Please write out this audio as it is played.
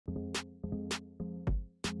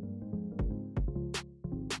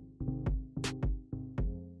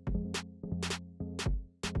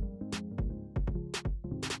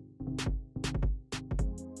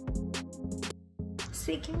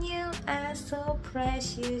Seeking you as so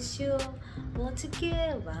precious, you want to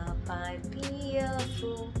give up, I'd be a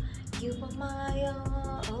fool. You are my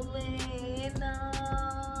only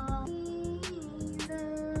now.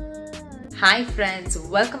 Hi friends,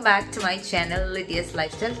 welcome back to my channel Lydia's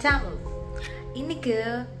Lifestyle Tamil.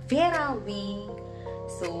 Innikku, where are we?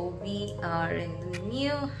 So we are in the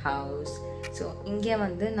new house. So inge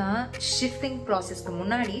vandu na shifting process ku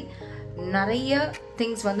munadi நிறைய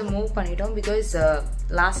things வந்து move பண்ணிட்டோம் because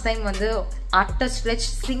last time வந்து at a stretch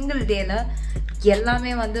single dayல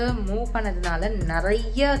எல்லாமே வந்து move பண்ணதுனால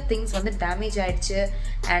நிறைய things வந்து damage ஆயிடுச்சு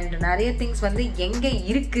and நிறைய things வந்து எங்க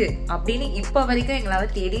இருக்கு அப்படினு இப்ப வரைக்கும்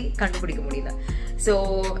எங்களால தேடி கண்டுபிடிக்க முடியல. So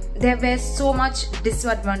there were so much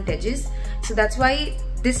disadvantages. So that's why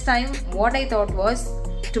this time what I thought was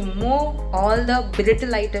to move all the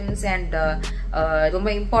brittle items and ரொம்ப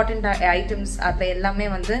important items அது எல்லாமே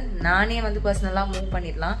வந்து நானே வந்து பர்சனலா மூவ்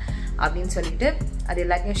பண்ணிடலாம் அப்படின்னு சொல்லிட்டு அது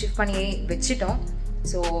எல்லாத்தையும் ஷிஃப்ட் பண்ணி வச்சிட்டோம்.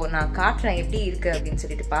 ஸோ நான் காட்டுறேன் எப்படி இருக்கு அப்படின்னு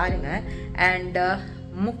சொல்லிட்டு பாருங்க. அண்ட்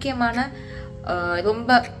முக்கியமான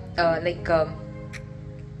ரொம்ப லைக்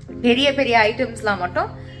பெரிய பெரிய ஐட்டம்ஸ்லாம்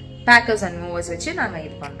மட்டும் பேக்கர்ஸ் அண்ட் மூவர்ஸ் வச்சு நாங்கள்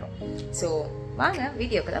இது பண்றோம். ஸோ வாங்க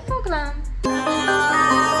வீடியோக்கு தான் பார்க்கலாம்.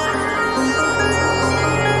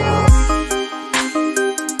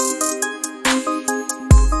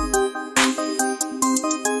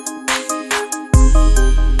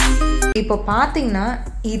 இப்போ பார்த்தீங்கன்னா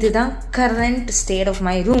இதுதான் current state of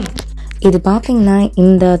my room. இது பார்த்தீங்கன்னா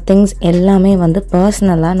இந்த திங்ஸ் எல்லாமே வந்து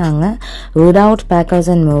பர்சனலாக நாங்கள் விதவுட் பேக்கர்ஸ்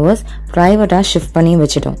அண்ட் மூவர்ஸ் ப்ரைவேட்டாக ஷிஃப்ட் பண்ணி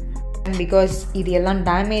வச்சுட்டோம். பிகாஸ் இது எல்லாம்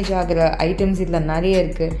டேமேஜ் ஆகிற ஐட்டம்ஸ் இதில் நிறைய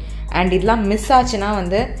இருக்குது அண்ட் இதெல்லாம் மிஸ் ஆச்சுன்னா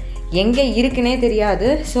வந்து எங்கே இருக்குன்னே தெரியாது.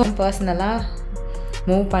 ஸோ பர்சனலாக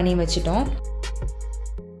மூவ் பண்ணி வச்சுட்டோம்.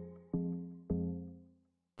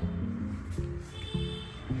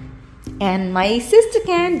 And my sister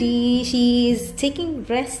Candy, she's taking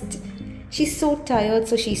rest. She's so tired,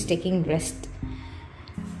 so she's taking rest.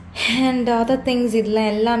 And other things idla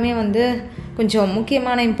ellame vandu konjam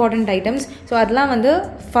mukkiyamaana important items. So adala vandu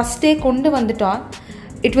first day kondu vandutom.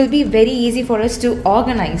 It will be very easy for us to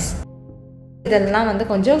organize. Idella vandu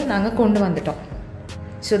konjam naanga kondu vandutom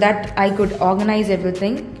so that I could organize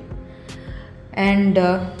everything. And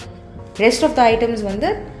rest of the items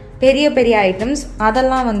vandu periya periya items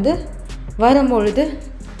adalla vandu வரும்பொழுது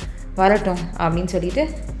வரட்டும் அப்படின்னு சொல்லிட்டு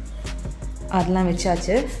அதெல்லாம்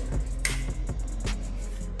வச்சாச்சு.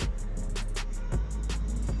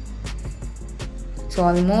 So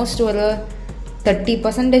almost ஒரு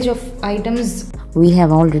 30% of items we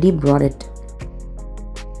have already brought it.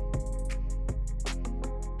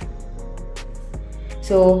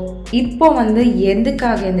 So இப்போ வந்து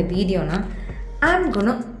எதுக்காக இந்த வீடியோனா I'm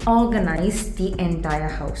gonna organize the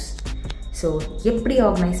entire house. So எப்படி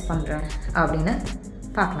ஆர்கனைஸ் பண்ணுறேன் அப்படின்னு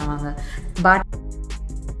பார்க்கலாம் வாங்க. But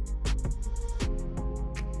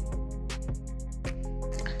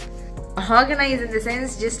organise in the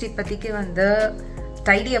sense just இப்போதைக்கு வந்து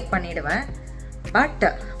டைடி அப் பண்ணிடுவேன். பட்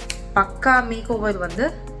பக்கா மேக் ஓவர் வந்து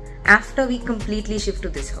after we completely shift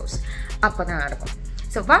to this house அப்போ தான் நடக்கும்.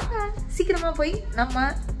 ஸோ வாங்க சீக்கிரமாக போய் நம்ம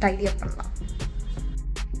டைடி அப் பண்ணலாம்.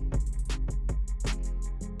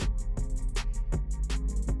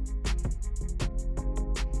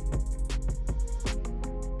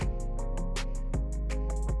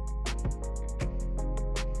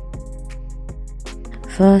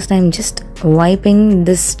 First I'm just wiping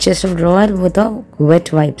this chest of drawer with a wet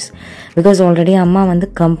wipes because already அம்மா வந்து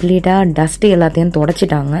கம்ப்ளீட்டாக டஸ்ட் எல்லாத்தையும்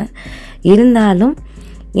தொடச்சிட்டாங்க. இருந்தாலும்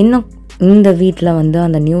இன்னும் இந்த வீட்டில் வந்து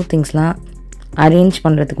அந்த நியூ திங்ஸ்லாம் அரேஞ்ச்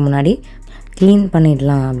பண்ணுறதுக்கு முன்னாடி க்ளீன்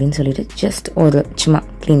பண்ணிடலாம் அப்படின்னு சொல்லிட்டு ஜஸ்ட் ஒரு சும்மா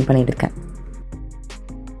க்ளீன் பண்ணிட்டு இருக்கேன்.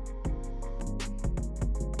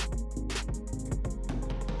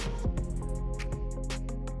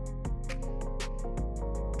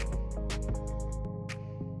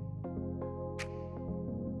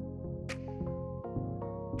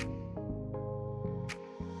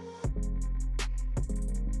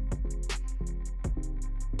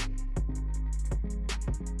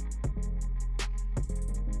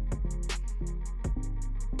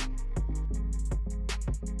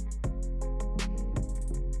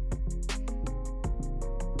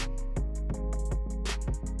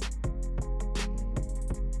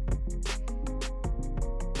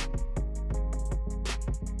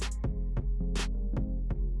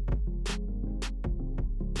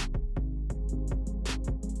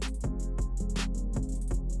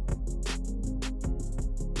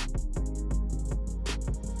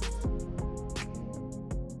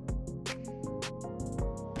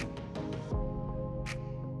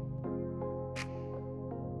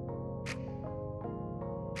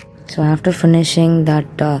 So after finishing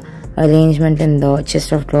that arrangement இந்த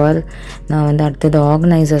செஸ்ட் ஆஃப் ட்ராயர் நான் வந்து அடுத்தது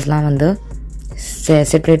ஆர்கனைசர்ஸ்லாம் வந்து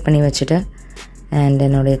செப்ரேட் பண்ணி வச்சுட்டு அண்ட்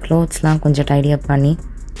என்னுடைய க்ளோத்ஸ்லாம் கொஞ்சம் டைடியப் பண்ணி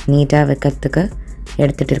நீட்டாக வைக்கிறதுக்கு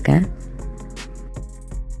எடுத்துகிட்டு இருக்கேன்.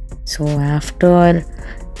 So after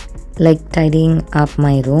like tidings up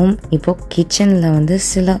my room, இப்போது கிச்சனில் வந்து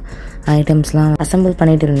சில ஐட்டம்ஸ்லாம் அசம்பிள்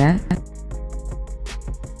பண்ணிகிட்டு இருந்தேன்.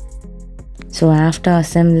 So after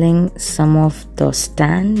assembling some of the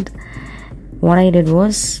stand, what I did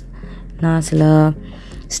was, நான் சில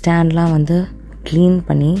ஸ்டாண்ட்லாம் வந்து க்ளீன்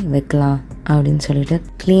பண்ணி வைக்கலாம் அப்படின்னு சொல்லிட்டு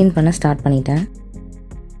க்ளீன் பண்ண ஸ்டார்ட் பண்ணிட்டேன்.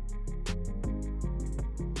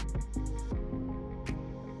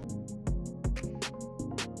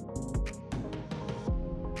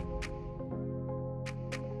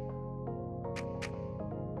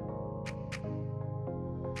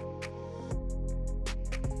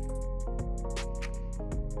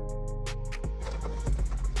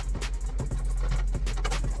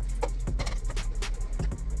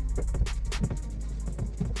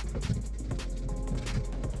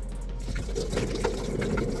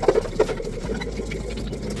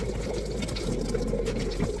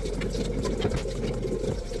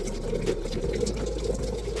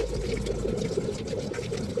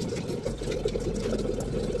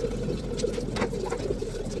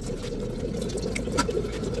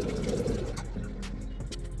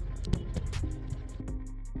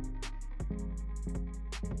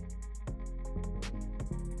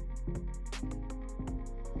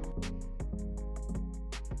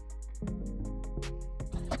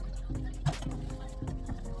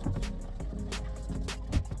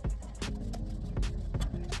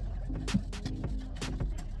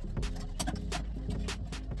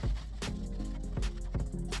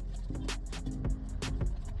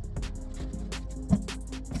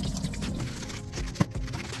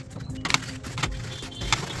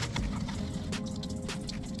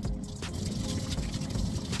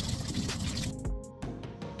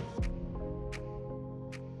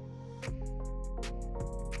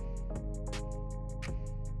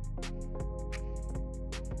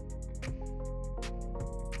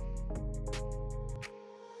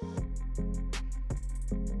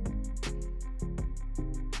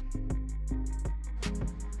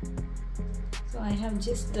 I have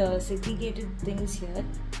just segregated things here.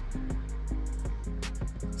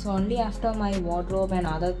 So only after my wardrobe and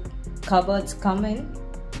other cupboards come in,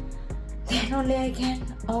 then only I can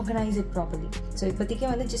organize it properly. So இப்போதைக்கு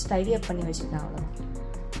வந்து just tidy up பண்ணி வச்சிருக்கேன் அவ்வளோ.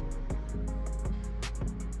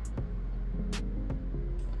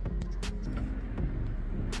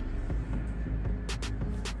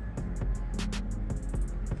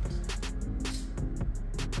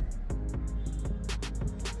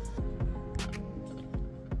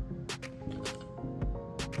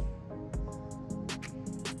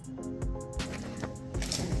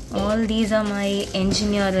 All these are my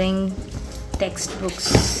engineering textbooks.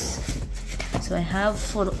 So I have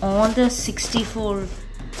for all the 64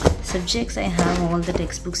 subjects, I have all the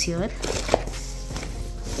textbooks here,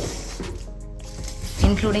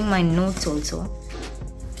 including my notes also.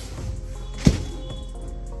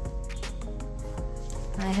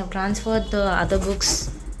 I have transferred the other books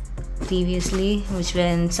previously which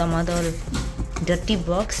were in some other dirty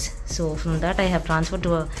box, so from that I have transferred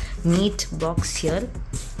to a neat box here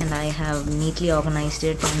and I have neatly organized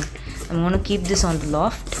it, and I'm going to keep this on the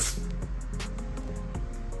loft.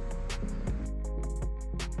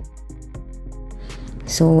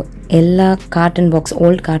 So எல்லா cotton box,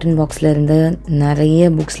 volt cotton பாக்ஸில் இருந்து நிறைய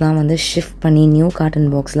புக்ஸ்லாம் வந்து shift பண்ணி new cotton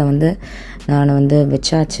பாக்ஸில் வந்து நான் வந்து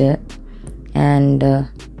வச்சாச்சு. அண்ட்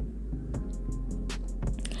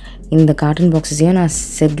இந்த காட்டன் பாக்ஸஸையும் நான்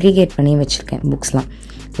செக்ரிகேட் பண்ணி வச்சுருக்கேன். புக்ஸ்லாம்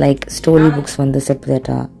லைக் ஸ்டோரி புக்ஸ் வந்து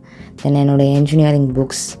செப்பரேட்டாக, தென் என்னோடய engineering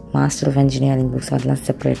books, master of engineering books அதெல்லாம்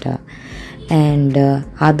செப்பரேட்டாக, அண்ட்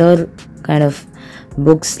அதர் கைண்ட் ஆஃப்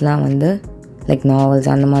புக்ஸ்லாம் வந்து லைக் நாவல்ஸ்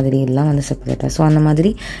அந்த மாதிரி எல்லாம் வந்து செப்பரேட்டாக. ஸோ அந்த மாதிரி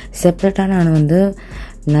செப்பரேட்டாக நான் வந்து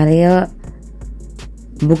நிறையா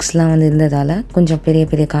புக்ஸ்லாம் வந்து இருந்ததால் கொஞ்சம் பெரிய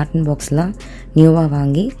பெரிய காட்டன் பாக்ஸ்லாம் நியூவாக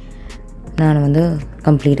வாங்கி நான் வந்து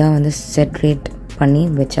கம்ப்ளீட்டாக வந்து செட்ரேட் பண்ணி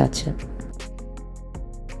வச்சாச்சு.